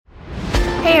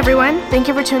Hey everyone, thank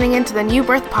you for tuning in to the New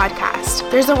Birth Podcast.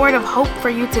 There's a word of hope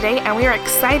for you today, and we are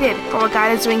excited for what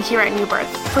God is doing here at New Birth.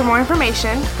 For more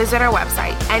information, visit our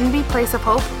website,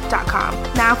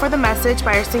 nbplaceofhope.com. Now for the message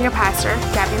by our senior pastor,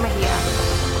 Gabby Mejia.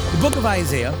 The book of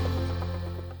Isaiah,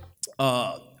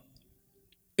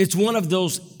 it's one of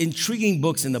those intriguing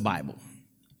books in the Bible.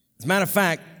 As a matter of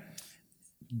fact,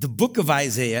 the book of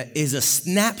Isaiah is a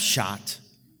snapshot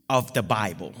of the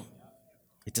Bible.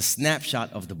 It's a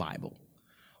snapshot of the Bible.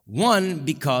 One,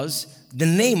 because the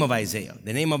name of Isaiah,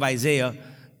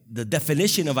 the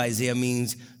definition of Isaiah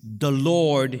means the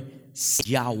Lord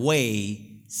Yahweh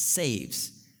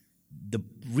saves. The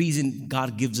reason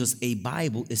God gives us a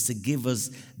Bible is to give us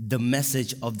the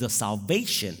message of the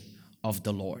salvation of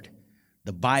the Lord.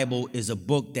 The Bible is a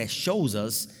book that shows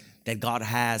us that God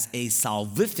has a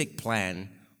salvific plan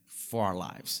for our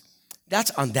lives.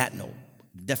 That's on that note,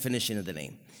 the definition of the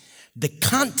name. The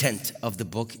content of the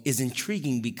book is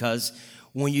intriguing because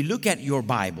when you look at your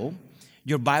Bible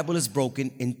is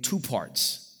broken in two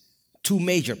parts, two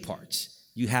major parts.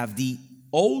 You have the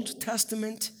Old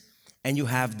Testament and you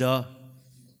have the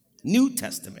New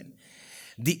Testament.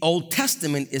 The Old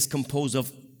Testament is composed of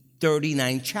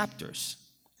 39 chapters.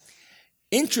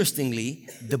 Interestingly,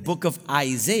 the book of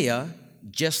Isaiah,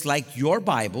 just like your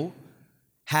Bible,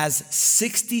 has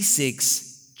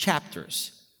 66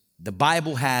 chapters. The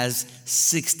Bible has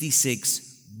 66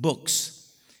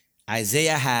 books.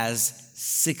 Isaiah has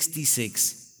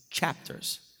 66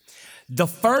 chapters. The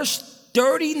first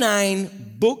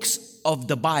 39 books of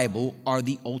the Bible are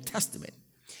the Old Testament.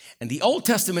 And the Old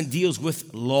Testament deals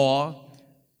with law,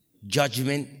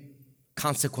 judgment,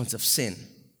 consequence of sin.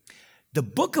 The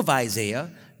book of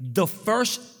Isaiah, the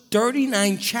first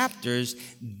 39 chapters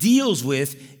deals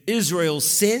with Israel's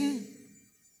sin,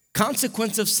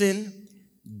 consequence of sin,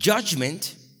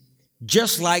 judgment,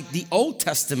 just like the Old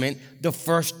Testament, the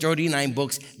first 39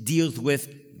 books deals with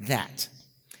that.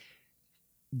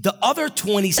 The other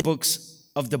 20 books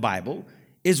of the Bible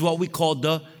is what we call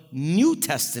the New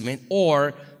Testament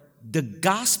or the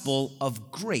Gospel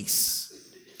of Grace.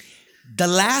 The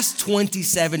last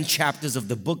 27 chapters of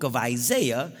the book of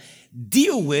Isaiah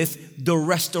deal with the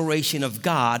restoration of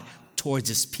God towards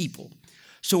his people.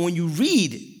 So when you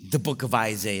read the book of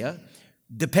Isaiah,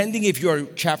 depending if you're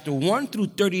chapter 1 through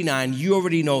 39, you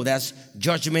already know that's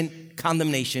judgment,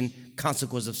 condemnation,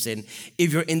 consequence of sin.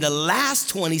 If you're in the last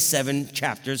 27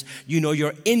 chapters, you know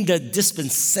you're in the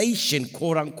dispensation,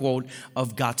 quote unquote,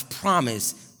 of God's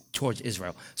promise towards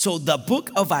Israel. So the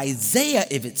book of Isaiah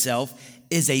of itself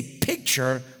is a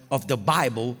picture of the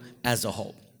Bible as a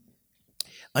whole.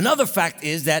 Another fact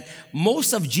is that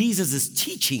most of Jesus'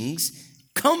 teachings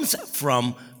comes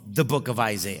from the book of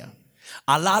Isaiah.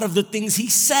 A lot of the things he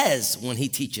says when he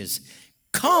teaches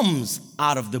comes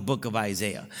out of the book of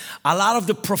Isaiah. A lot of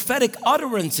the prophetic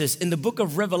utterances in the book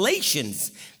of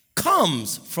Revelations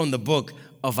comes from the book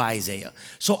of Isaiah.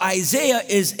 So Isaiah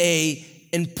is an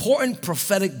important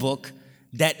prophetic book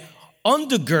that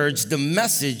undergirds the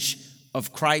message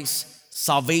of Christ's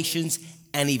salvations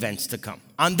and events to come.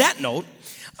 On that note,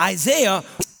 Isaiah,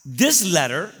 this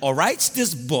letter, or writes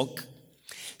this book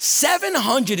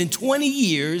 720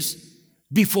 years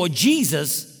before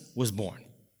Jesus was born.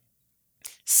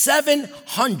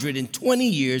 720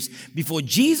 years before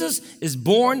Jesus is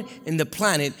born in the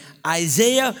planet,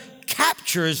 Isaiah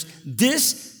captures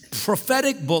this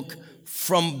prophetic book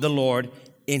from the Lord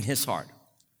in his heart.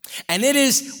 And it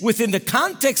is within the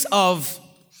context of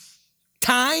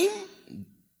time,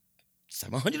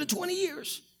 720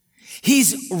 years.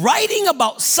 He's writing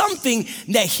about something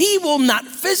that he will not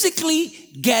physically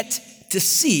get to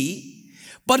see,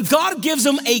 but God gives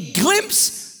him a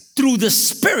glimpse through the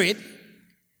Spirit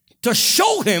to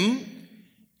show him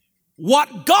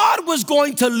what God was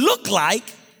going to look like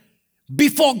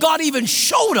before God even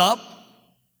showed up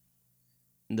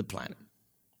in the planet.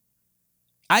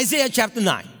 Isaiah chapter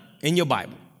 9 in your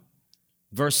Bible,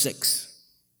 verse 6.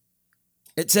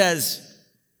 It says,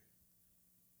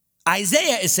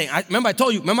 Isaiah is saying, remember I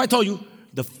told you,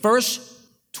 the first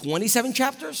 27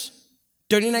 chapters,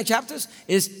 39 chapters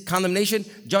is condemnation,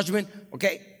 judgment,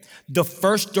 okay? The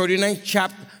first 39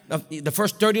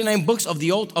 books of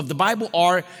the Bible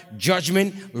are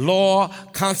judgment, law,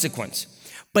 consequence.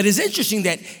 But it's interesting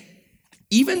that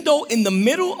even though in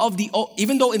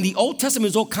the Old Testament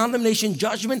is all condemnation,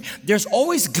 judgment, there's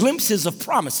always glimpses of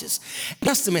promises. The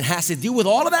Testament has to deal with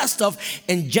all of that stuff.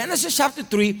 In Genesis chapter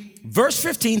 3, verse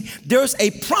 15, there's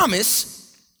a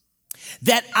promise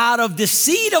that out of the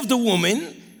seed of the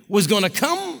woman was going to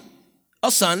come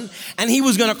a son, and he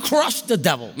was going to crush the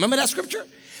devil. Remember that scripture?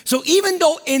 So even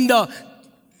though in the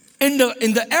In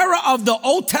the era of the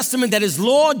Old Testament, that is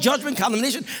law, judgment,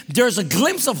 condemnation, there's a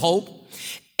glimpse of hope.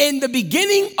 In the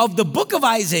beginning of the book of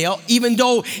Isaiah, even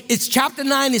though it's chapter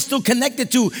 9 is still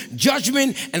connected to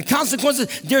judgment and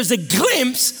consequences, there's a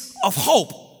glimpse of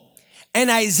hope. And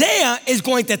Isaiah is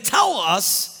going to tell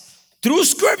us through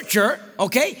scripture,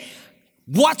 okay,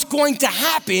 what's going to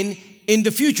happen in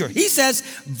the future. He says,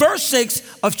 verse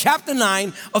 6 of chapter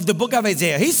 9 of the book of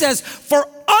Isaiah, he says, for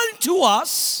unto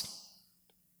us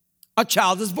a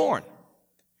child is born.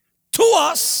 To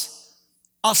us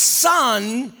a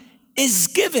son is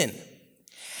given.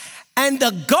 And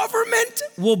the government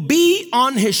will be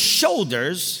on his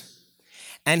shoulders,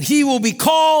 and he will be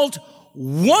called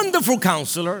Wonderful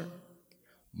Counselor,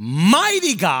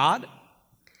 Mighty God,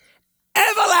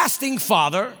 Everlasting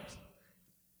Father,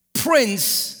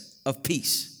 Prince of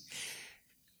Peace.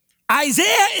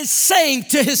 Isaiah is saying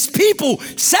to his people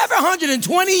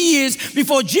 720 years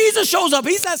before Jesus shows up,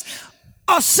 he says,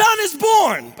 a son is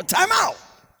born. But time out.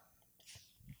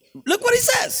 Look what he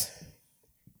says.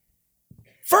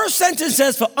 First sentence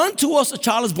says, for unto us a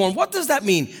child is born. What does that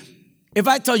mean? If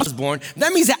I tell you is born,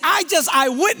 that means that I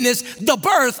witnessed the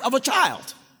birth of a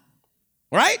child.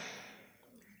 Right?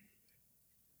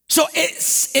 So it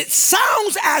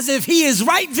sounds as if he is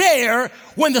right there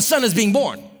when the son is being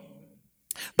born.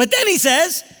 But then he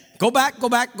says, go back,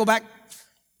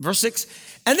 verse 6.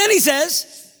 And then he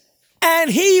says, and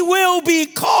he will be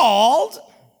called.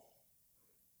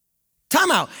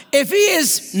 Time out. If he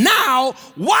is now,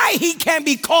 why he can't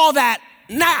be called that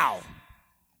now?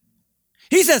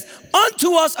 He says,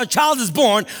 unto us a child is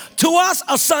born, to us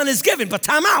a son is given. But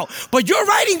time out. But you're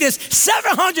writing this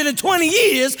 720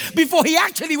 years before he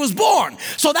actually was born.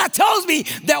 So that tells me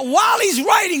that while he's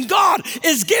writing, God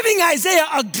is giving Isaiah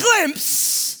a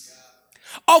glimpse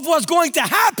of what's going to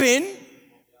happen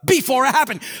before it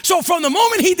happened. So from the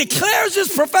moment he declares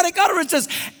his prophetic utterances,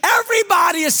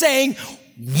 everybody is saying,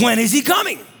 when is he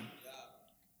coming?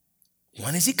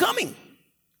 When is he coming?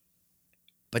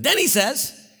 But then he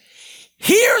says,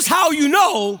 here's how you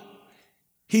know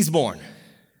he's born.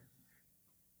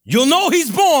 You'll know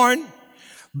he's born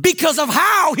because of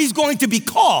how he's going to be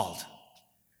called.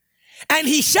 And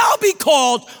he shall be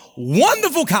called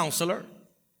Wonderful Counselor,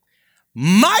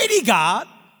 Mighty God,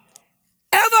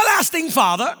 Everlasting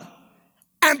Father,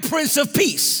 and Prince of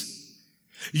Peace.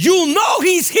 You'll know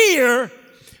he's here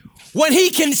when he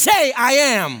can say, I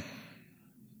am.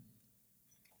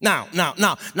 Now,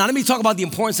 let me talk about the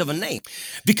importance of a name.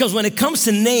 Because when it comes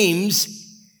to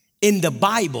names in the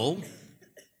Bible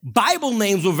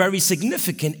names were very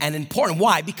significant and important.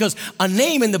 Why? Because a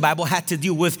name in the Bible had to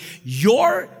deal with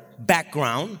your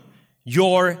background,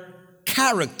 your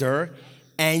character,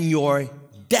 and your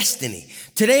destiny.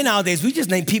 Today, nowadays, we just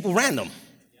name people random.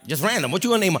 Just random. What you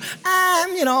gonna name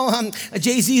them?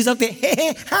 Jay-Z's up there.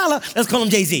 Hey, holla. Let's call him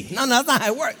Jay-Z. No, that's not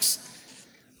how it works.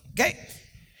 Okay?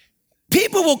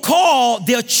 People will call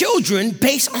their children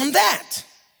based on that.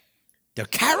 Their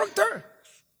character,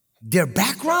 their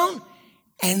background,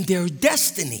 and their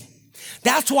destiny.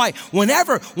 That's why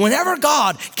whenever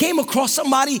God came across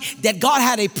somebody that God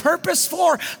had a purpose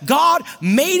for, God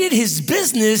made it his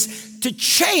business to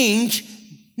change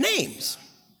names.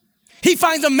 He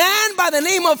finds a man by the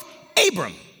name of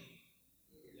Abram,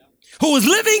 who was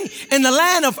living in the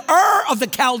land of Ur of the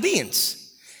Chaldeans.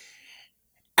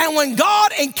 And when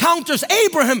God encounters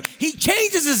Abraham, he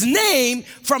changes his name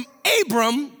from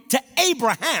Abram to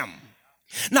Abraham.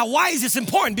 Now, why is this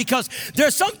important? Because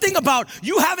there's something about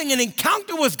you having an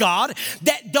encounter with God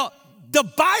that the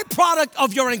byproduct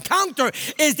of your encounter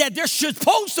is that there's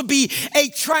supposed to be a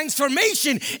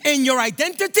transformation in your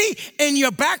identity, in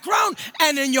your background,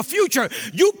 and in your future.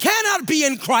 You cannot be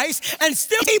in Christ and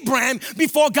still Abraham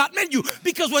before God met you.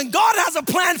 Because when God has a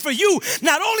plan for you,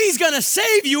 not only he's going to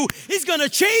save you, he's going to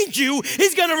change you,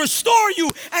 he's going to restore you,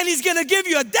 and he's going to give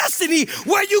you a destiny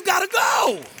where you got to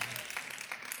go.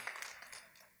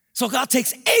 So God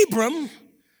takes Abram,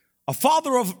 a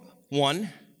father of one,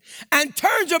 and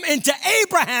turns him into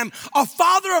Abraham, a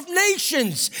father of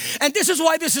nations. And this is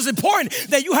why this is important,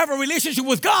 that you have a relationship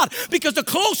with God, because the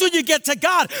closer you get to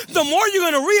God, the more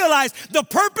you're going to realize the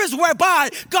purpose whereby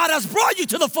God has brought you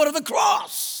to the foot of the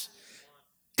cross.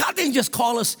 God didn't just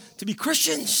call us to be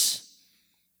Christians.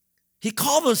 He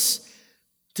called us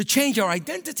to change our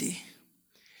identity.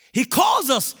 He calls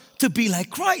us to be like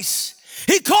Christ.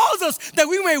 He calls us that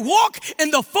we may walk in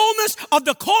the fullness of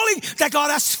the calling that God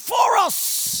has for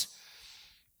us.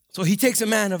 So he takes a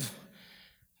man of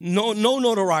no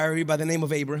notoriety by the name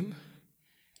of Abram,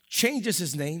 changes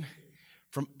his name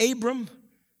from Abram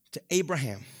to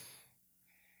Abraham.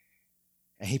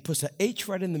 And he puts an H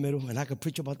right in the middle, and I could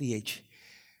preach about the H.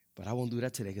 But I won't do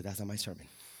that today because that's not my sermon.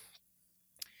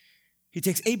 He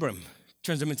takes Abram,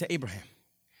 turns him into Abraham.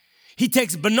 He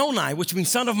takes Benoni, which means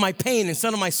son of my pain and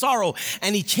son of my sorrow,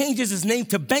 and he changes his name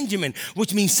to Benjamin,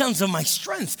 which means sons of my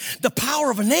strength. The power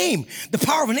of a name, the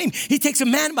power of a name. He takes a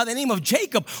man by the name of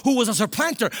Jacob, who was a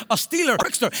supplanter, a stealer, a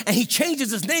trickster, and he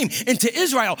changes his name into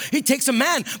Israel. He takes a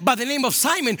man by the name of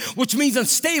Simon, which means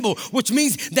unstable, which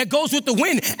means that goes with the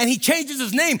wind, and he changes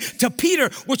his name to Peter,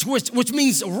 which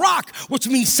means rock, which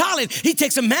means solid. He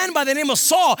takes a man by the name of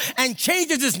Saul and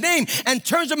changes his name and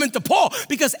turns him into Paul,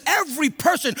 because every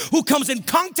person who comes in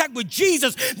contact with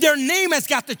Jesus, their name has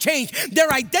got to change.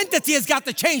 Their identity has got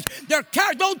to change. Their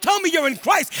character. Don't tell me you're in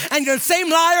Christ and you're the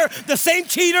same liar, the same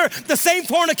cheater, the same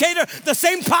fornicator, the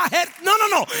same pothead.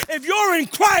 No. If you're in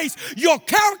Christ, your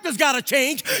character's got to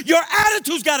change. Your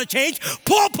attitude's got to change.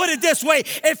 Paul put it this way: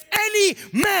 if any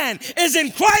man is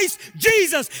in Christ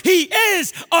Jesus, he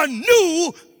is a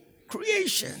new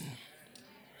creation.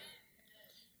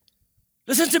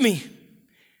 Listen to me.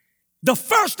 The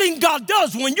first thing God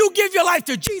does when you give your life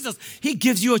to Jesus, he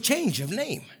gives you a change of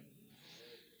name.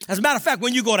 As a matter of fact,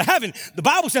 when you go to heaven, the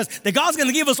Bible says that God's going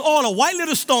to give us all a white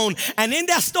little stone, and in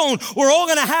that stone, we're all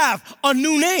going to have a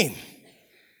new name.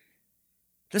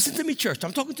 Listen to me, church.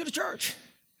 I'm talking to the church.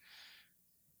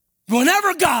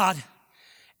 Whenever God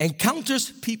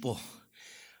encounters people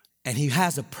and he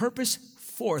has a purpose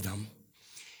for them,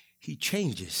 he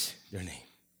changes their name.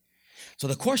 So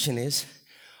the question is,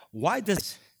 why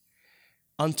does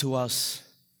unto us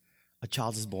a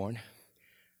child is born,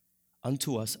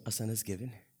 unto us a son is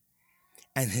given,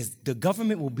 and the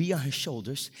government will be on his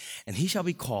shoulders, and he shall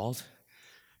be called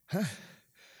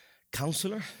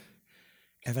Counselor,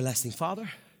 Everlasting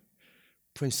Father,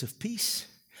 Prince of Peace.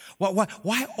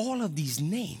 Why all of these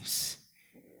names?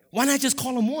 Why not just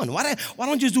call him one? Why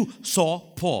don't you just do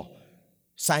Saul, Paul,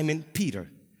 Simon, Peter,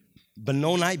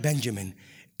 Benoni, Benjamin,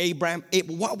 Abraham?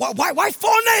 Why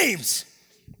 4 names?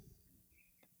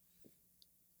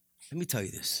 Let me tell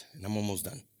you this, and I'm almost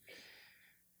done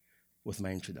with my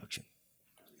introduction.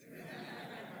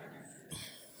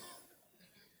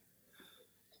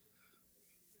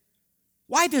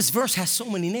 Why this verse has so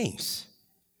many names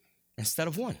instead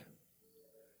of one?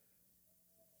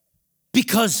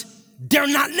 Because they're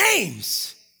not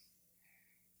names.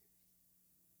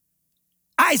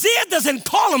 Isaiah doesn't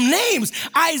call them names.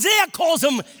 Isaiah calls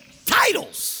them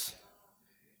titles.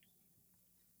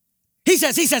 He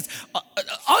says,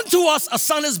 unto us a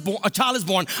son is born, a child is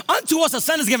born, unto us a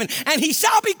son is given, and he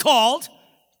shall be called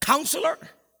Counselor.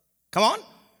 Come on.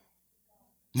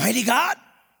 Mighty God,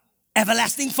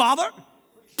 Everlasting Father,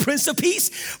 Prince of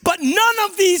Peace. But none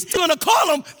of these are going to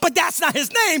call him, but that's not his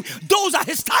name. Those are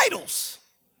his titles.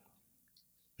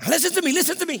 Now listen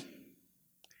to me.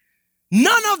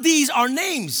 None of these are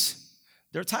names.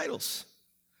 They're titles.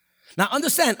 Now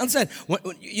understand,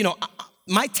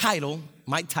 my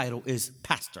title is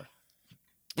pastor.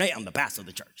 Hey, I'm the pastor of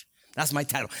the church. That's my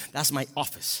title. That's my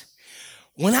office.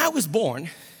 When I was born,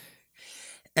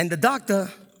 and the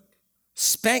doctor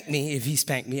spanked me, if he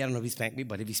spanked me, I don't know if he spanked me,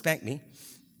 but if he spanked me,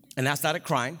 and I started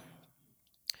crying,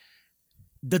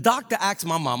 the doctor asked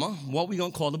my mama, what we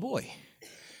gonna call the boy?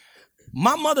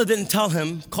 My mother didn't call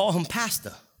him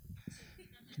pastor,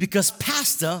 because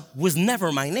pastor was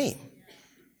never my name.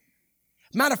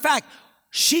 Matter of fact,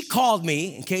 she called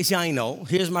me, in case y'all ain't know,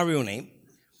 here's my real name,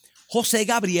 Jose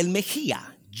Gabriel Mejia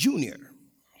Jr.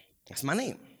 That's my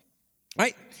name,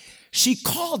 right? She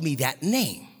called me that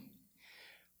name.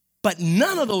 But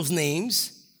none of those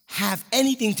names have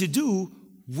anything to do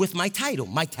with my title.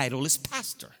 My title is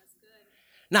pastor.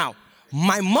 Now,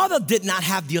 my mother did not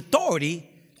have the authority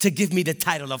to give me the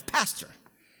title of pastor,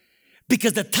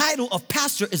 because the title of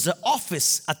pastor is an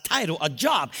office, a title, a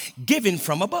job given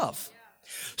from above.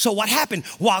 So what happened?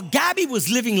 While Gabby was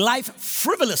living life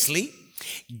frivolously,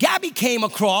 Gabby came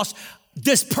across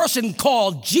this person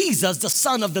called Jesus, the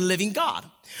Son of the living God.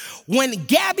 When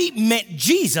Gabby met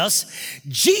Jesus,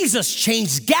 Jesus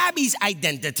changed Gabby's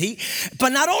identity. But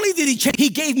not only did he change, he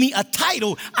gave me a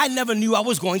title I never knew I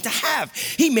was going to have.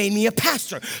 He made me a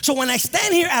pastor. So when I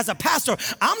stand here as a pastor,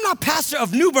 I'm not pastor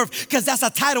of New Birth because that's a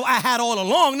title I had all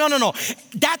along. No.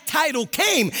 That title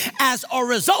came as a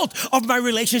result of my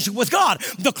relationship with God.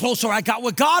 The closer I got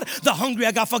with God, the hungrier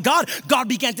I got for God, God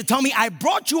began to tell me, I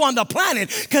brought you on the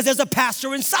planet because there's a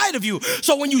pastor inside of you.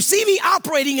 So when you see me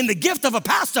operating in the gift of a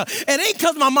pastor, it ain't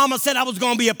because my mama said I was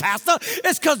going to be a pastor.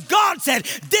 It's because God said,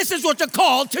 this is what you're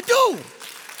called to do.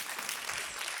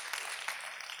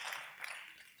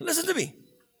 Listen to me.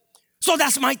 So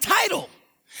that's my title.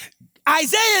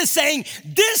 Isaiah is saying,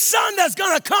 this son that's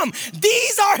going to come,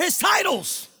 these are his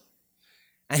titles.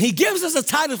 And he gives us a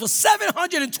title for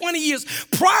 720 years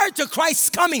prior to Christ's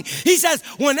coming. He says,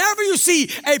 whenever you see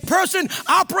a person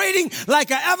operating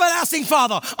like an everlasting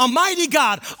Father, a mighty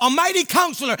God, a mighty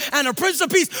Counselor, and a Prince of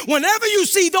Peace, whenever you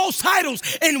see those titles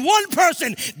in one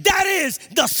person, that is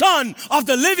the Son of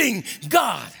the living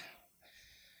God.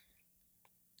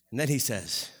 And then he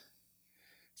says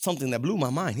something that blew my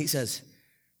mind. He says,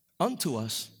 unto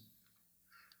us,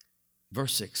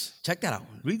 verse 6. Check that out.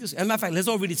 Read this. As a matter of fact, let's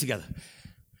all read it together.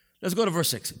 Let's go to verse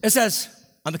 6. It says,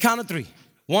 on the count of 3.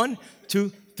 1,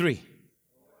 2, 3.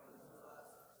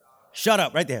 Shut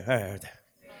up, right there. Right there.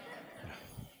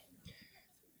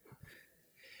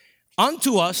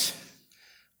 Unto us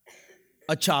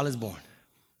a child is born.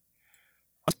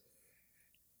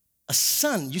 A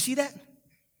son, you see that?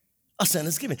 A son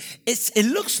is given. It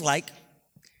looks like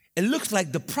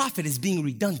the prophet is being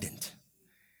redundant.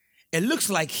 It looks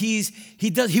like he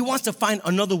wants to find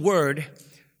another word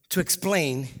to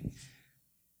explain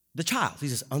the child. He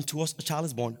says, unto us a child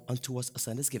is born, unto us a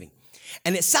son is given.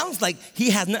 And it sounds like he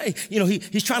has not,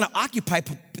 he's trying to occupy,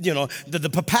 the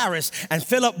papyrus and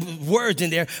fill up words in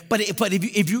there. But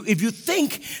if you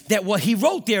think that what he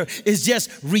wrote there is just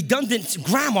redundant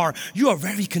grammar, you are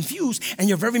very confused and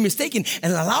you're very mistaken.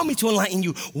 And allow me to enlighten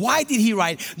you. Why did he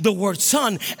write the word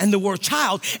son and the word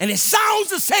child? And it sounds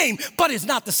the same, but it's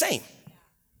not the same.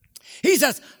 He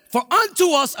says, for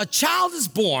unto us a child is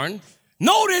born.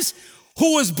 Notice,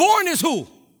 who is born is who?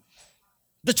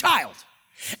 The child.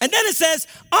 And then it says,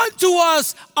 unto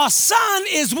us a son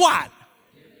is what?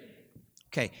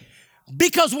 Okay.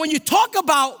 Because when you talk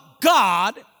about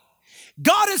God,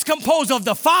 God is composed of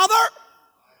the Father,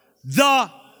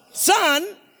 the Son,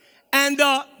 and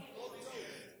the...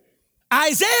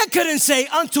 Isaiah couldn't say,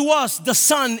 unto us the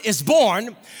Son is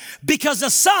born, because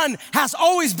the Son has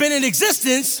always been in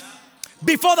existence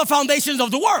before the foundations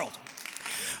of the world.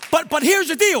 But here's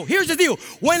the deal.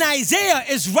 When Isaiah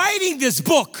is writing this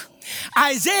book,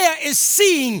 Isaiah is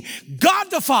seeing God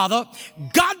the Father,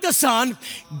 God the Son,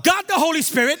 God the Holy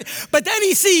Spirit, but then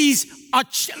he sees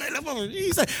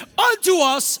he said, unto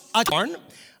us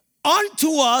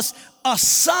a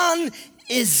son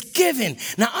is given.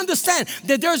 Now understand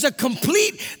that there's a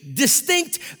complete,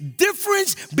 distinct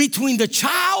difference between the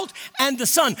child and the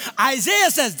son.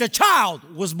 Isaiah says the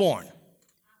child was born.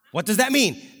 What does that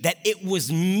mean? That it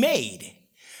was made.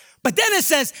 But then it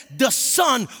says the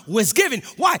son was given.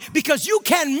 Why? Because you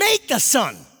can make the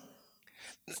son.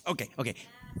 Okay.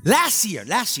 Last year,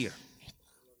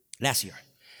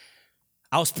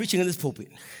 I was preaching in this pulpit.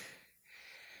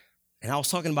 And I was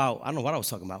talking about, I don't know what I was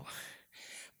talking about.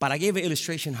 But I gave an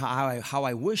illustration how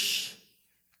I wish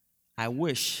my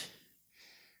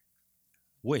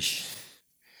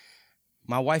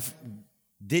wife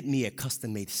did me a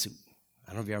custom-made suit.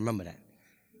 I don't know if you remember that,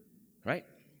 right?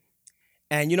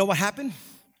 And you know what happened?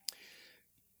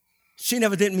 She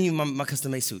never did me my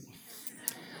custom-made suit.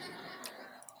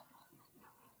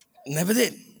 Never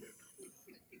did.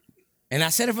 And I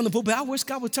said it from the pulpit, I wish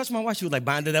God would touch my wife. She was like,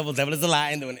 bind the devil is a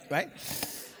lie, and doing it, right?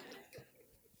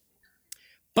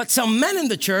 But some men in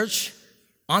the church,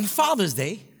 on Father's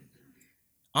Day,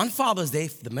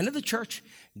 the men of the church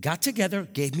got together,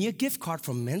 gave me a gift card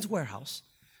from Men's Warehouse,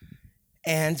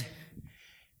 and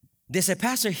they said,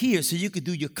 Pastor, here, so you could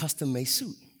do your custom-made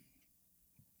suit.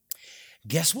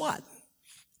 Guess what?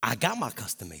 I got my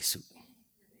custom-made suit.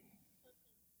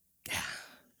 Yeah.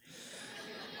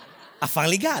 I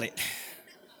finally got it.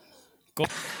 Go.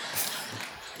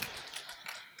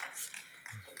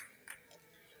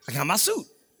 I got my suit.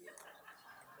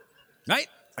 Right?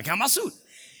 I got my suit.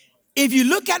 If you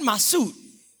look at my suit,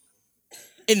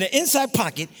 in the inside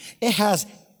pocket, it has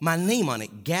my name on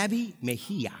it, Gabby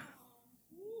Mejia.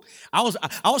 I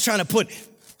was trying to put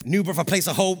New Birth, a Place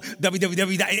of Hope,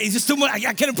 www. It's just too much.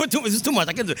 I couldn't put too much. It's just too much.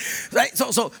 I couldn't do it. Right?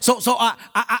 So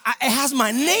it has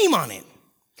my name on it.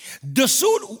 The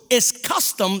suit is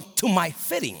custom to my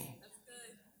fitting.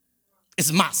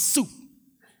 It's my suit.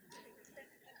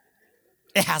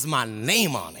 It has my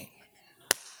name on it.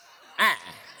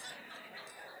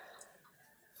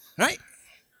 Right?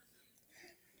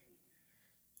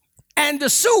 And the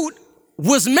suit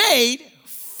was made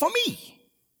for me.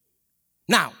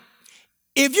 Now,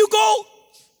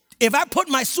 if I put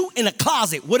my suit in a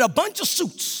closet with a bunch of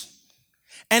suits,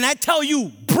 and I tell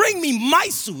you, bring me my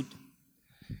suit,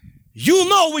 you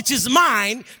know which is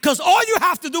mine, because all you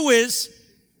have to do is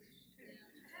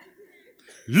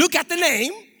look at the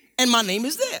name, and my name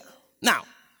is there. Now,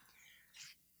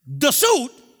 the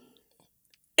suit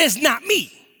is not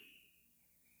me.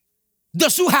 The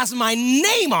suit has my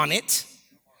name on it,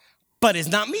 but it's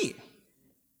not me.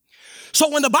 So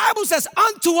when the Bible says,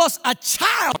 unto us a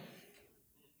child,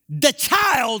 the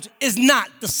child is not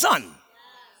the son.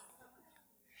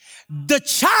 The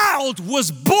child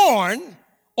was born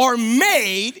or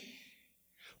made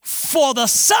for the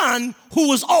son who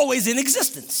was always in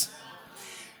existence.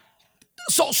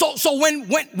 So when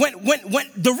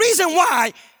the reason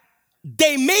why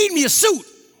they made me a suit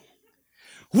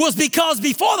was because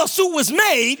before the suit was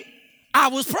made, I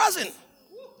was present.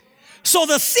 So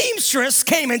the seamstress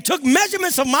came and took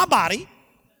measurements of my body,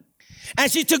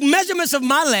 and she took measurements of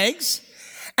my legs,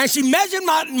 and she measured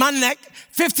my neck,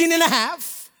 15 and a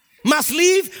half, my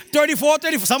sleeve, 34.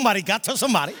 Somebody got to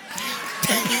somebody.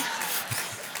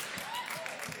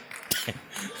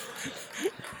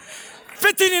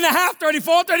 15 and a half,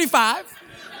 34, 35.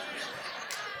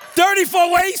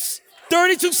 34 waist,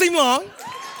 32 seam long.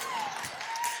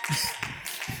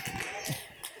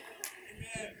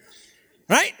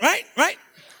 Right.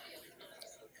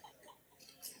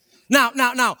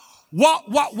 Now,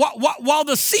 while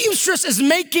the seamstress is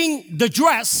making the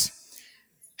dress,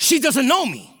 she doesn't know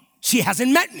me. She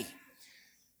hasn't met me.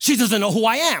 She doesn't know who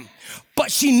I am.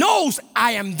 But she knows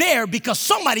I am there because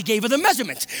somebody gave her the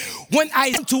measurements. When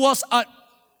I to us,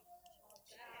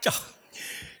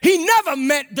 he never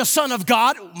met the Son of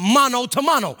God mano to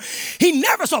mano. He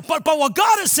never saw. But what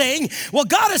God is saying,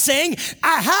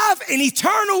 I have an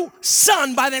eternal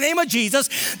Son by the name of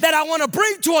Jesus that I want to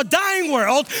bring to a dying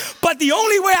world. But the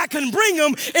only way I can bring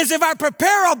him is if I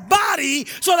prepare a body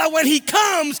so that when he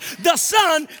comes, the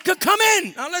Son could come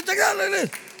in. Now let's take a look at this.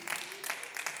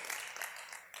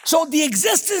 So the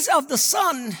existence of the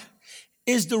Son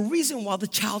is the reason why the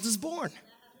child is born.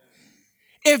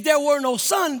 If there were no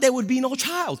son, there would be no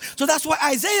child. So that's why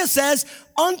Isaiah says,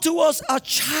 unto us a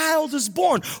child is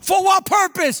born. For what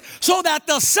purpose? So that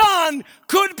the son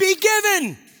could be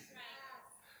given.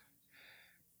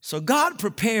 So God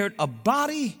prepared a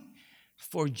body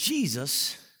for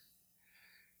Jesus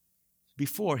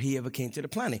before he ever came to the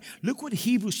planet. Look what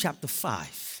Hebrews chapter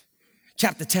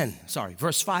 10,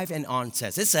 verse 5 and on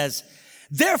says. It says,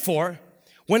 therefore,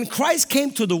 when Christ came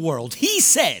to the world, he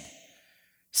said,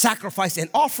 sacrifice and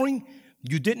offering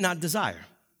you did not desire.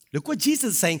 Look what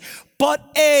Jesus is saying. But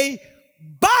a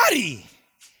body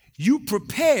you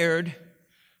prepared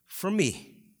for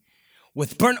me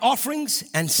with burnt offerings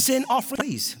and sin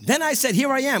offerings. Then I said, here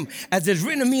I am. As it is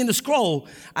written of me in the scroll,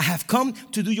 I have come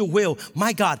to do your will.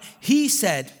 My God, he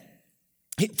said,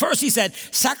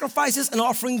 sacrifices and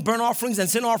offerings, burnt offerings and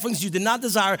sin offerings you did not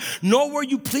desire, nor were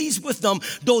you pleased with them,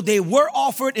 though they were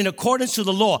offered in accordance to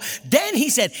the law. Then he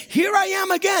said, here I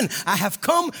am again. I have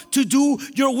come to do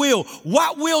your will.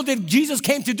 What will did Jesus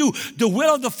came to do? The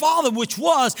will of the Father, which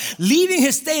was leaving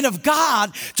his state of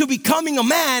God to becoming a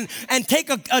man and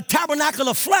take a tabernacle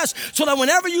of flesh so that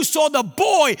whenever you saw the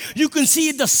boy, you can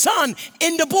see the Son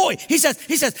in the boy. He says,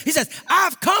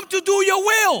 I've come to do your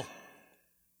will.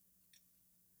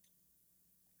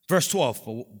 Verse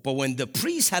 12, but when the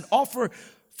priest had offered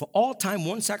for all time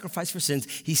one sacrifice for sins,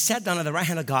 he sat down at the right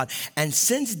hand of God. And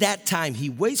since that time, he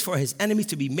waits for his enemies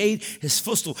to be made his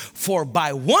footstool. For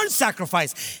by one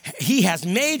sacrifice, he has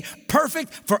made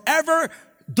perfect forever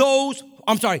those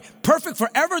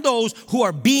who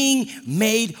are being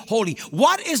made holy.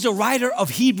 What is the writer of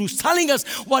Hebrews telling us?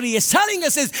 What he is telling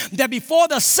us is that before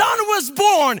the Son was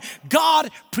born,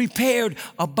 God prepared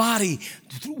a body,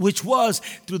 which was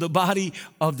through the body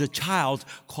of the child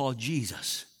called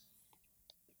Jesus.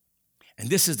 And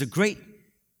this is the great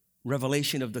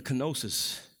revelation of the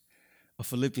kenosis of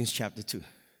Philippians chapter 2.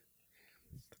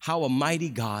 How a mighty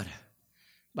God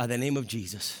by the name of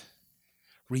Jesus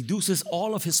reduces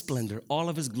all of his splendor, all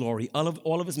of his glory, all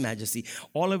of his majesty,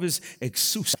 all of his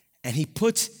exousia, and he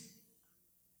puts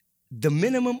the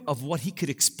minimum of what he could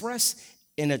express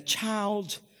in a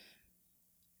child,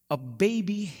 a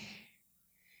baby.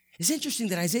 It's interesting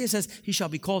that Isaiah says he shall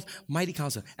be called Mighty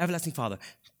Counselor, Everlasting Father,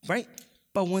 right?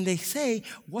 But when they say,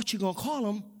 what you gonna call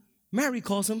him? Mary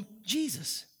calls him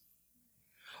Jesus.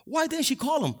 Why didn't she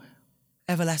call him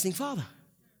Everlasting Father,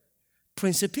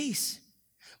 Prince of Peace,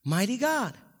 Mighty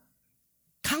God,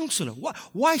 Counselor?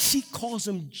 Why she calls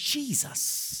him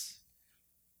Jesus?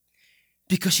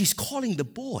 Because she's calling the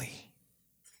boy.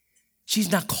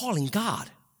 She's not calling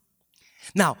God.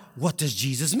 Now, what does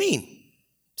Jesus mean?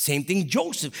 Same thing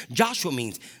Joshua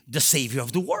means, the Savior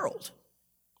of the world.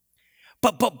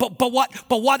 But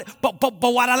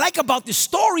what I like about this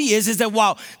story is that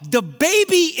while the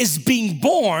baby is being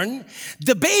born,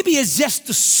 the baby is just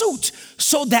the suit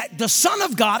so that the Son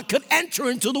of God could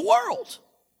enter into the world.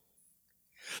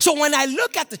 So when I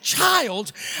look at the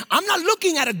child, I'm not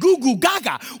looking at a goo goo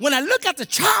gaga. When I look at the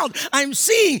child, I'm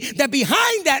seeing that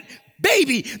behind that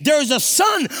baby, there is a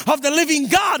son of the living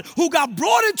God who got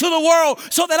brought into the world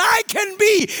so that I can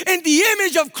be in the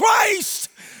image of Christ.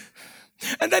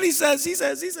 And then he says,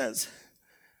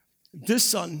 this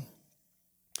son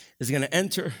is going to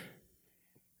enter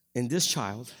in this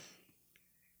child.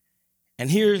 And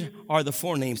here are the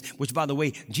 4 names, which, by the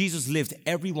way, Jesus lived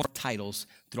every one of the titles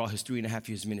throughout his 3.5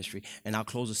 years ministry. And I'll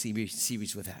close the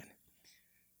series with that.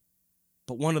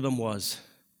 But one of them was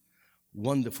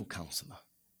Wonderful Counselor.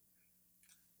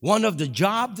 One of the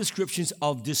job descriptions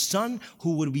of this son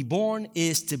who would be born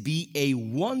is to be a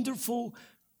wonderful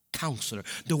counselor.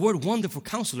 The word wonderful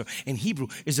counselor in Hebrew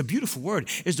is a beautiful word.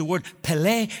 It's the word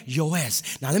Pele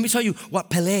Yoez. Now let me tell you what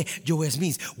Pele Yoez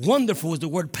means. Wonderful is the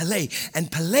word Pele.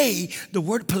 And Pele, the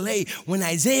word Pele, when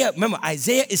Isaiah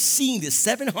is seeing this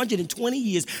 720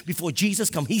 years before Jesus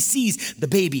comes. He sees the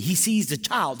baby. He sees the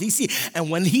child. And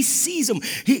when he sees him,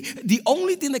 the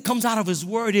only thing that comes out of his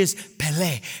word is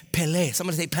Pele, Pele.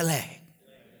 Somebody say Pele.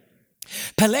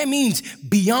 Pele means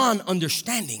beyond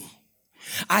understanding.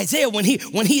 Isaiah, when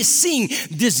he is seeing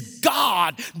this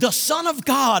God, the Son of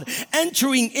God,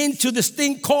 entering into this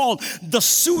thing called the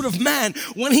suit of man,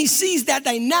 when he sees that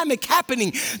dynamic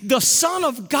happening, the Son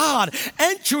of God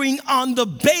entering on the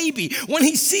baby, when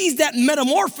he sees that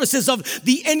metamorphosis of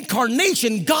the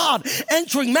incarnation, God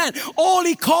entering man, all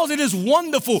he calls it is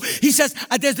wonderful. He says,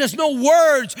 there's no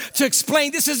words to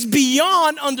explain. This is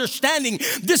beyond understanding.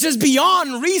 This is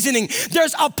beyond reasoning.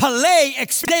 There's a Pele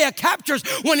Isaiah captures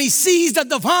when he sees the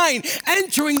divine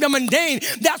entering the mundane.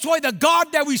 That's why the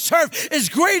God that we serve is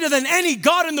greater than any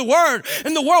God in the world.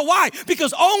 Why?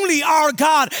 Because only our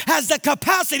God has the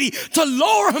capacity to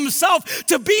lower himself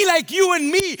to be like you and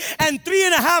me, and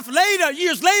 3.5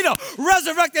 years later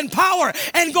resurrect in power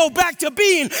and go back to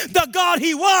being the God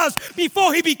he was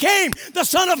before he became the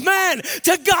Son of Man.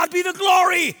 To God be the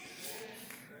glory.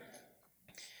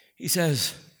 He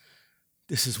says,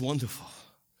 this is wonderful.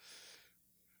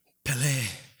 Pele,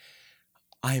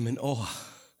 I am in awe.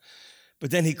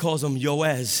 But then he calls him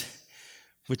Yoez,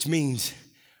 which means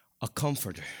a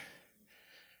comforter.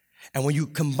 And when you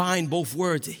combine both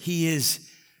words, he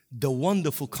is the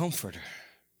wonderful comforter.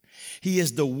 He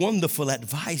is the wonderful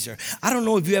advisor. I don't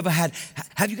know if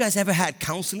have you guys ever had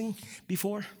counseling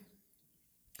before?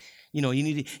 You know,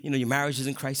 your marriage is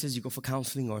in crisis, you go for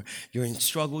counseling, or you're in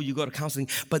struggle, you go to counseling.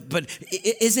 But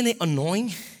isn't it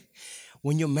annoying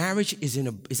when your marriage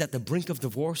is at the brink of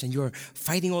divorce and you're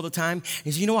fighting all the time?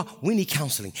 And you know what? We need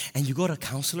counseling. And you go to a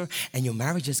counselor and your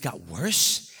marriage just got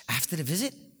worse after the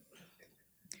visit?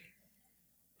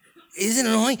 Isn't it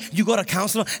annoying? You go to a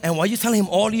counselor and while you're telling him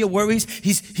all your worries,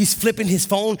 he's flipping his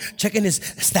phone, checking his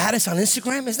status on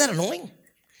Instagram. Isn't that annoying?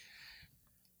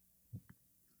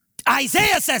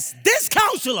 Isaiah says, this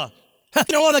counselor,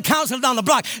 no other counselor down the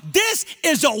block, this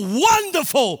is a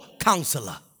wonderful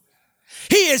counselor.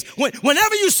 He is,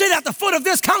 whenever you sit at the foot of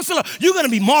this counselor, you're going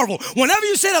to be marveled. Whenever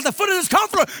you sit at the foot of this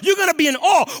counselor, you're going to be in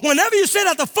awe. Whenever you sit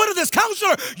at the foot of this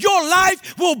counselor, your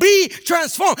life will be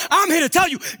transformed. I'm here to tell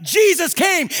you, Jesus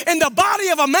came in the body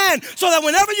of a man so that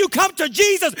whenever you come to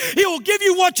Jesus, he will give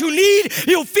you what you need.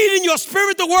 He'll feed in your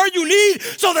spirit the word you need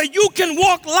so that you can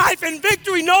walk life in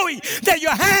victory, knowing that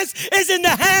your hands is in the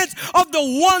hands of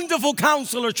the wonderful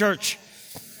counselor, church.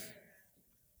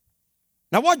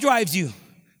 Now, what drives you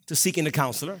to seeking a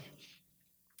counselor?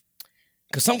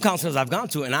 Because some counselors I've gone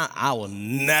to and I will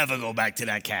never go back to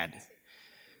that cat.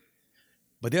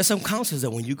 But there's some counselors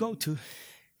that when you go to,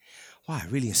 wow, it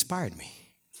really inspired me.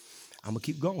 I'm going to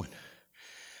keep going.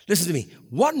 Listen to me.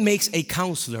 What makes a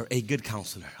counselor a good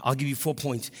counselor? I'll give you 4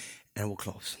 points and we'll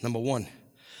close. Number 1,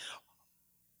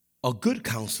 a good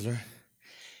counselor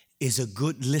is a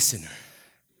good listener.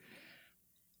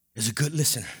 Is a good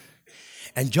listener.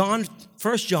 And 1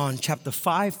 John chapter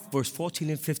 5, verse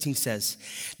 14 and 15 says,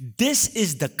 this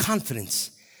is the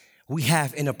confidence we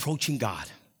have in approaching God,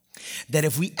 that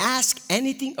if we ask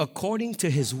anything according to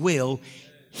his will,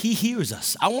 he hears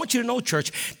us. I want you to know,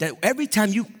 church, that every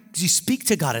time you speak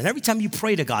to God, and every time you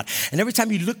pray to God, and every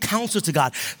time you look counsel to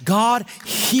God, God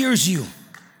hears you.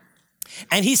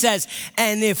 And he says,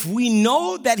 and if we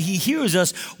know that he hears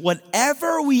us,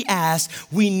 whatever we ask,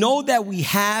 we know that we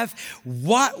have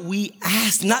what we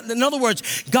ask. In other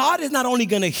words, God is not only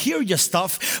going to hear your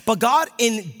stuff, but God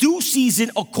in due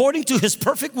season, according to his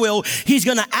perfect will, he's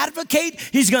going to advocate,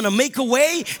 he's going to make a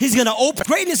way, he's going to open.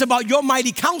 Greatness about your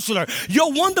mighty counselor,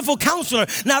 your wonderful counselor,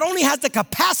 not only has the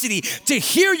capacity to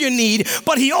hear your need,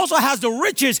 but he also has the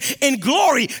riches in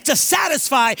glory to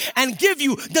satisfy and give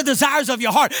you the desires of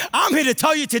your heart. I'm here to to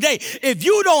tell you today, if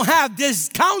you don't have this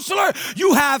counselor,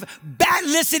 you have bad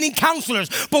listening counselors.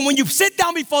 But when you sit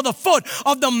down before the foot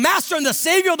of the master and the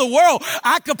savior of the world,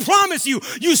 I could promise you,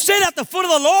 you sit at the foot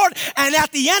of the Lord, and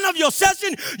at the end of your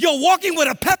session, you're walking with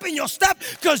a pep in your step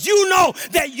because you know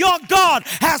that your God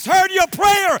has heard your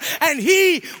prayer and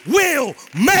he will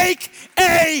make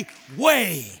a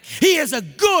way. He is a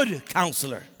good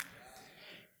counselor.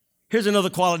 Here's another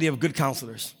quality of good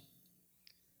counselors.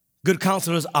 Good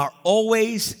counselors are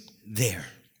always there.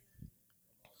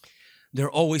 They're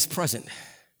always present.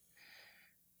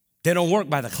 They don't work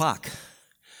by the clock.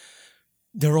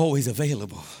 They're always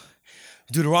available.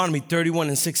 Deuteronomy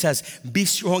 31:6 says, be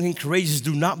strong and courageous.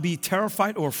 Do not be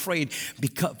terrified or afraid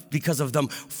because of them.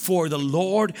 For the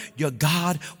Lord your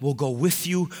God will go with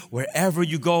you wherever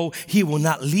you go. He will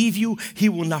not leave you. He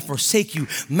will not forsake you.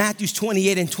 Matthew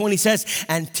 28:20 says,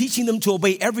 and teaching them to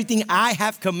obey everything I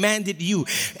have commanded you.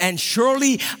 And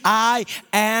surely I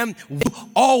am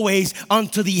always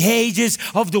unto the ages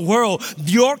of the world.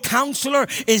 Your counselor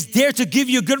is there to give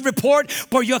you a good report,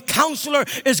 but your counselor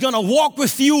is going to walk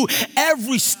with you every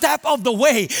step of the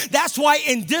way. That's why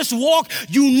in this walk,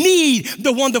 you need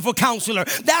the wonderful counselor.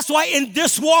 That's why in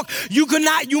this walk, you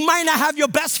might not have your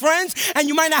best friends and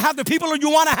you might not have the people that you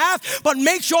want to have, but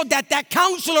make sure that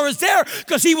counselor is there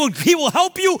because he will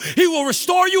help you. He will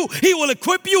restore you. He will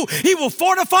equip you. He will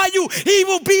fortify you. He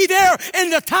will be there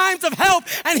in the times of help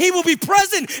and he will be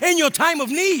present in your time of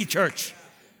need, church.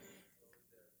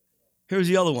 Here's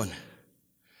the other one.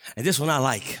 And this one I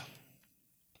like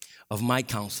of my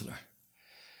counselor.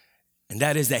 And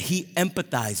that is that he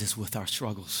empathizes with our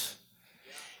struggles.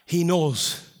 He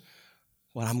knows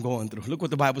what I'm going through. Look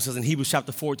what the Bible says in Hebrews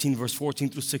chapter 14, verse 14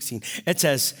 through 16. It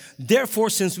says, therefore,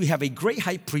 since we have a great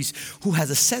high priest who has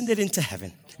ascended into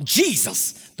heaven,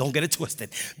 Jesus, don't get it twisted,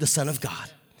 the Son of God.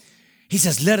 He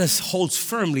says, let us hold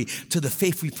firmly to the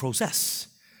faith we possess.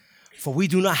 For we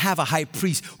do not have a high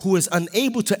priest who is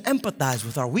unable to empathize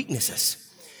with our weaknesses.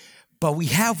 But we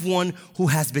have one who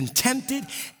has been tempted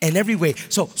in every way.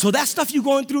 So that stuff you're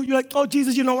going through, you're like, oh,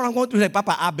 Jesus, you know what I'm going through? Like,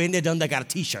 Papa, I've been there, done that, got a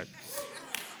t-shirt.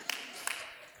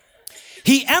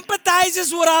 He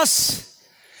empathizes with us.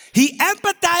 He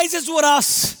empathizes with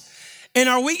us in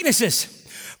our weaknesses.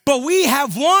 But we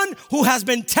have one who has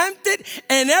been tempted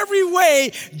in every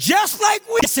way, just like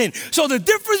we sin. So the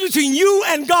difference between you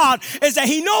and God is that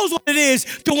he knows what it is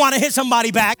to want to hit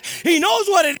somebody back. He knows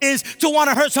what it is to want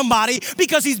to hurt somebody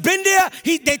because he's been there.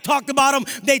 They talked about him.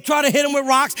 They try to hit him with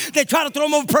rocks. They try to throw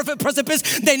him over a perfect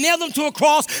precipice. They nailed him to a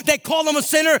cross. They called him a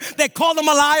sinner. They called him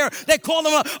a liar. They called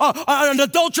him an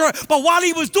adulterer. But while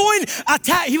he was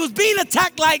he was being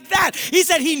attacked like that. He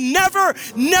said he never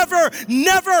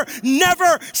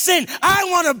sin. I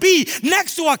want to be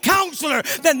next to a counselor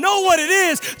that know what it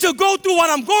is to go through what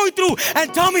I'm going through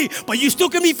and tell me, but you still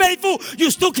can be faithful. You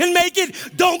still can make it.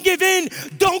 Don't give in.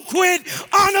 Don't quit.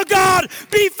 Honor God.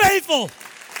 Be faithful.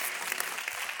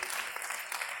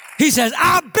 He says,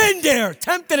 I've been there,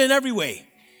 tempted in every way.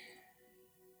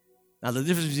 Now, the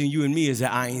difference between you and me is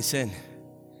that I ain't sin.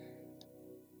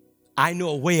 I know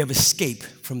a way of escape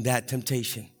from that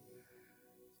temptation.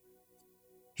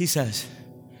 He says,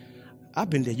 I've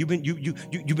been there. You've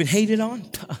been hated on?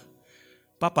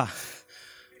 Papa,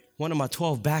 one of my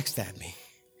 12 backstabbed me.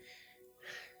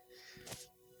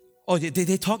 Oh,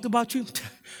 they talked about you?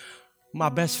 My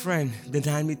best friend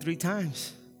denied me 3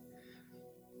 times.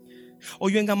 Oh,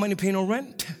 you ain't got money to pay no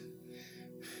rent?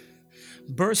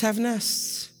 Birds have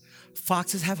nests.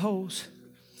 Foxes have holes.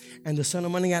 And the son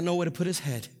of money got nowhere to put his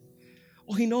head.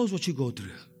 Oh, he knows what you go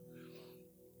through.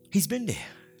 He's been there.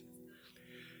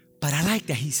 But I like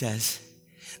that he says,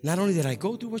 not only did I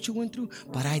go through what you went through,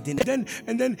 but I didn't.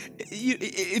 And then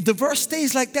if the verse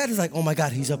stays like that, it's like, oh my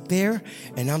God, he's up there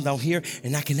and I'm down here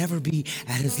and I can never be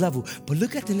at his level. But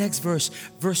look at the next verse,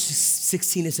 verse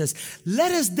 16, it says,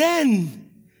 let us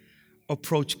then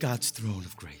approach God's throne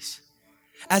of grace.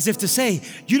 As if to say,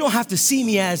 you don't have to see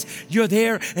me as you're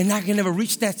there and I can never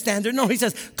reach that standard. No, he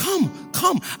says, come.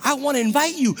 I want to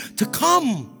invite you to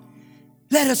come.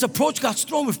 Let us approach God's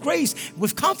throne with grace,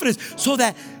 with confidence, so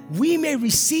that we may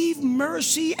receive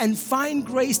mercy and find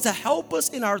grace to help us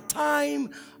in our time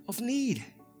of need.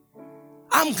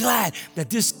 I'm glad that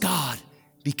this God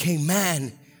became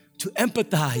man to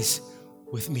empathize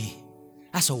with me.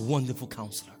 That's a wonderful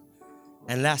counselor.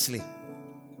 And lastly,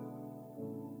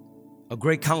 a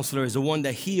great counselor is the one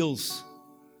that heals,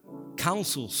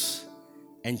 counsels,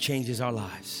 and changes our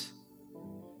lives.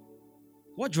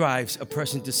 What drives a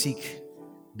person to seek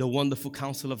the wonderful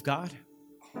counsel of God?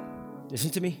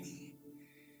 Listen to me.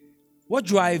 What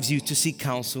drives you to seek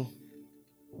counsel?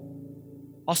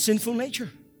 Our sinful nature.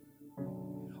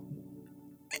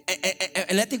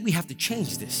 And I think we have to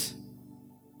change this.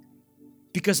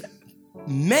 Because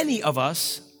many of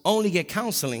us only get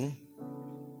counseling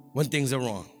when things are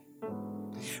wrong.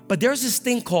 But there's this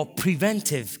thing called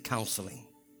preventive counseling.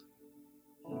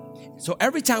 So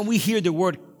every time we hear the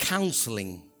word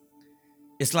counseling,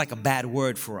 it's like a bad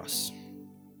word for us.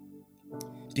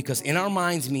 Because in our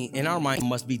minds,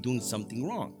 must be doing something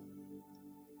wrong.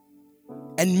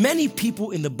 And many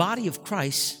people in the body of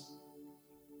Christ,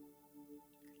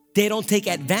 they don't take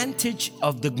advantage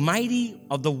of the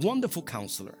wonderful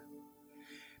counselor.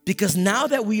 Because now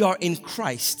that we are in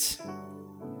Christ,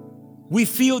 we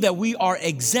feel that we are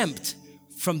exempt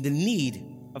from the need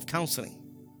of counseling.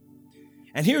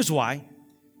 And here's why.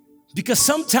 Because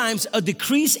sometimes a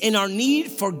decrease in our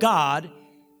need for God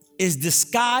is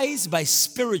disguised by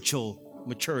spiritual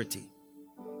maturity.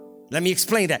 Let me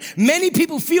explain that. Many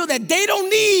people feel that they don't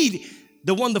need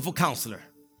the wonderful counselor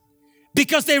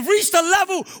because they've reached a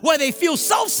level where they feel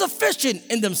self-sufficient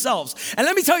in themselves. And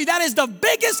let me tell you, that is the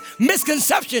biggest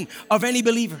misconception of any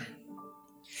believer.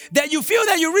 That you feel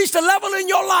that you reached a level in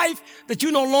your life that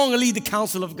you no longer need the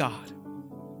counsel of God.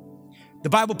 The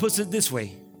Bible puts it this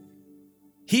way.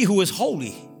 He who is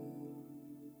holy,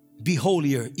 be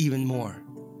holier even more.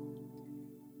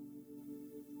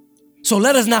 So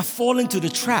let us not fall into the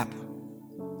trap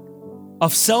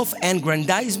of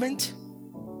self-aggrandizement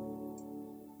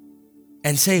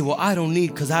and say, well, I don't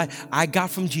need, because I got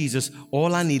from Jesus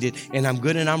all I needed and I'm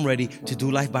good and I'm ready to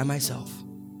do life by myself.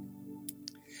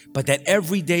 But that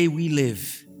every day we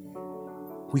live,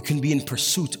 we can be in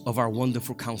pursuit of our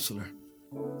wonderful counselor.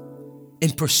 In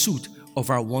pursuit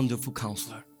of our wonderful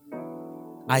counselor.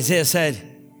 Isaiah said,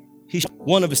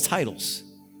 one of his titles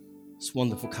is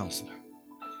Wonderful Counselor.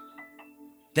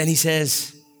 Then he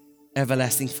says,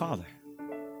 Everlasting Father,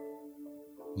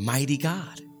 Mighty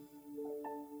God,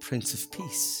 Prince of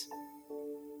Peace.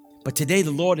 But today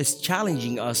the Lord is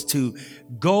challenging us to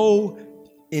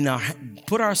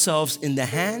put ourselves in the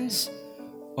hands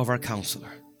of our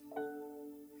counselor.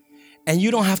 And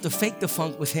you don't have to fake the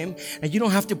funk with him, and you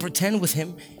don't have to pretend with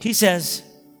him. He says,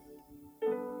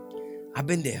 I've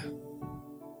been there.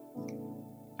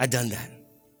 I've done that.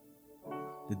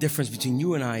 The difference between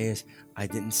you and I is I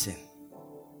didn't sin.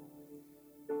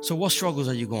 So what struggles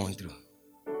are you going through?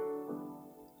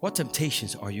 What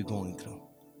temptations are you going through?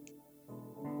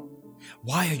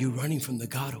 Why are you running from the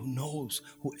God who knows,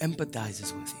 who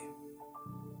empathizes with you?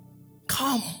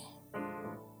 Come.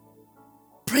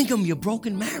 Bring him your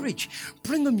broken marriage.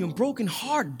 Bring him your broken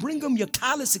heart. Bring him your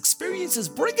callous experiences.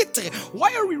 Bring it to him.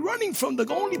 Why are we running from the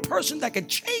only person that can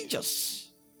change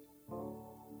us?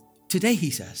 Today, he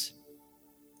says,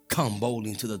 come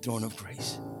boldly to the throne of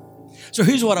grace. So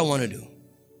here's what I want to do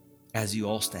as you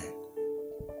all stand.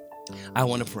 I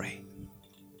want to pray.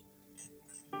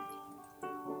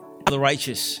 The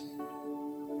righteous.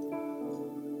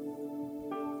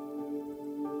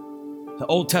 The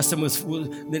Old Testament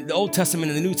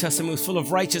and the New Testament was full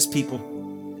of righteous people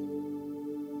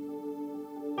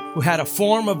who had a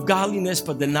form of godliness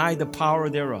but denied the power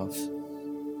thereof.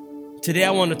 Today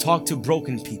I want to talk to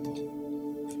broken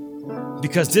people,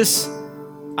 because this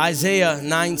Isaiah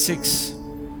 9:6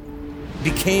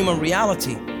 became a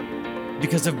reality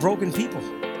because of broken people.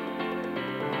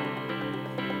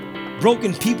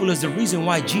 Broken people is the reason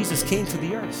why Jesus came to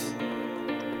the earth.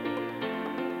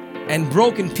 And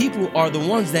broken people are the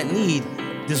ones that need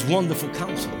this wonderful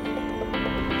counsel.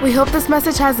 We hope this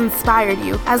message has inspired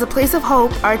you. As a place of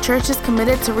hope, our church is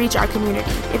committed to reach our community.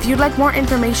 If you'd like more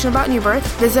information about New Birth,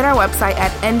 visit our website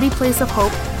at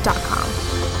nbplaceofhope.com.